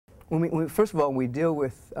first of all, we deal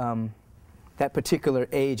with that particular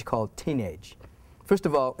age called teenage. First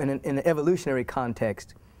of all, in an evolutionary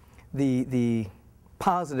context, the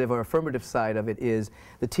positive or affirmative side of it is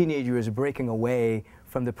the teenager is breaking away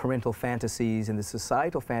from the parental fantasies and the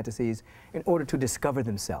societal fantasies in order to discover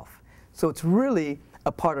themselves. So it's really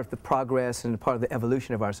a part of the progress and a part of the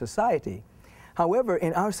evolution of our society. However,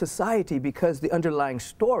 in our society, because the underlying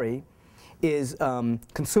story is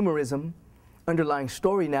consumerism, underlying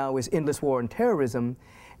story now is endless war and terrorism,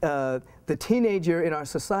 the teenager in our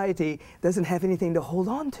society doesn't have anything to hold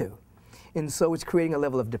on to. And so it's creating a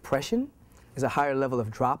level of depression. There's a higher level of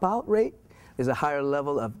dropout rate. There's a higher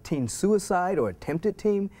level of teen suicide or attempted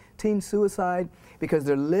teen suicide, because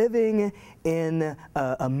they're living in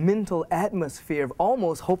a mental atmosphere of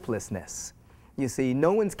almost hopelessness. You see,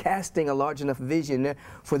 no one's casting a large enough vision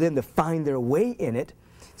for them to find their way in it.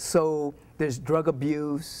 So there's drug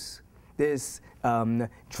abuse, there's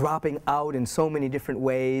dropping out in so many different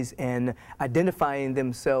ways and identifying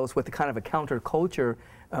themselves with the kind of a counterculture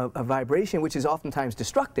of vibration, which is oftentimes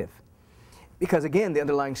destructive. Because again, the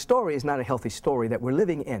underlying story is not a healthy story that we're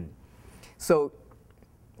living in. So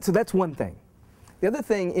that's one thing. The other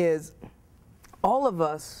thing is, all of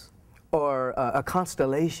us are a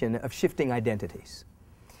constellation of shifting identities.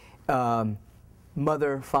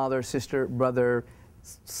 Mother, father, sister, brother,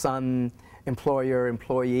 son, employer,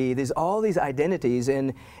 employee. There's all these identities,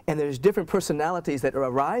 and there's different personalities that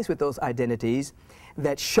arise with those identities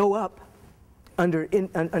that show up under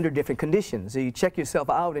different conditions. So you check yourself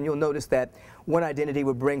out and you'll notice that one identity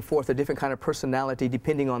will bring forth a different kind of personality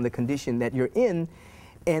depending on the condition that you're in,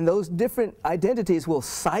 and those different identities will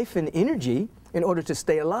siphon energy in order to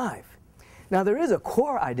stay alive. Now there is a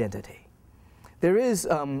core identity. There is,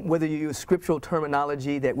 whether you use scriptural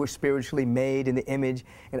terminology, that we're spiritually made in the image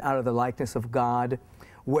and out of the likeness of God,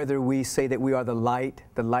 whether we say that we are the light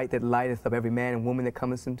that lighteth up every man and woman that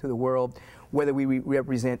cometh into the world, whether we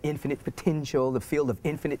represent infinite potential, the field of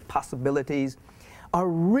infinite possibilities, our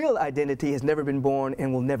real identity has never been born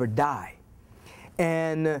and will never die.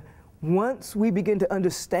 And once we begin to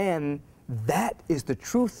understand that is the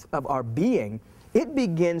truth of our being, it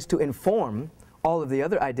begins to inform all of the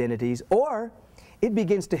other identities, or it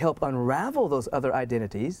begins to help unravel those other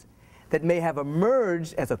identities that may have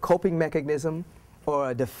emerged as a coping mechanism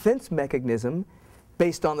or a defense mechanism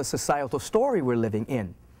based on the societal story we're living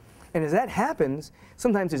in. And as that happens,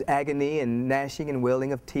 sometimes there's agony and gnashing and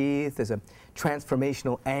wailing of teeth. There's a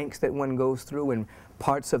transformational angst that one goes through, and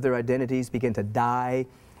parts of their identities begin to die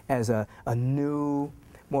as a new,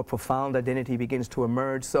 more profound identity begins to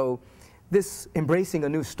emerge. So this embracing a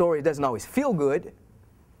new story doesn't always feel good.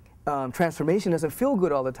 Transformation doesn't feel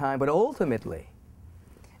good all the time, but ultimately,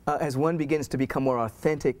 as one begins to become more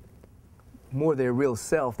authentic, more their real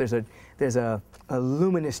self, there's a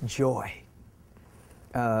luminous joy,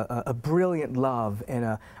 a brilliant love, and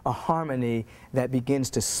a harmony that begins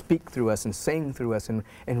to speak through us and sing through us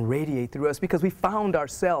and radiate through us, because we found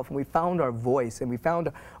ourselves and we found our voice and we found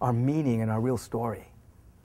our meaning and our real story.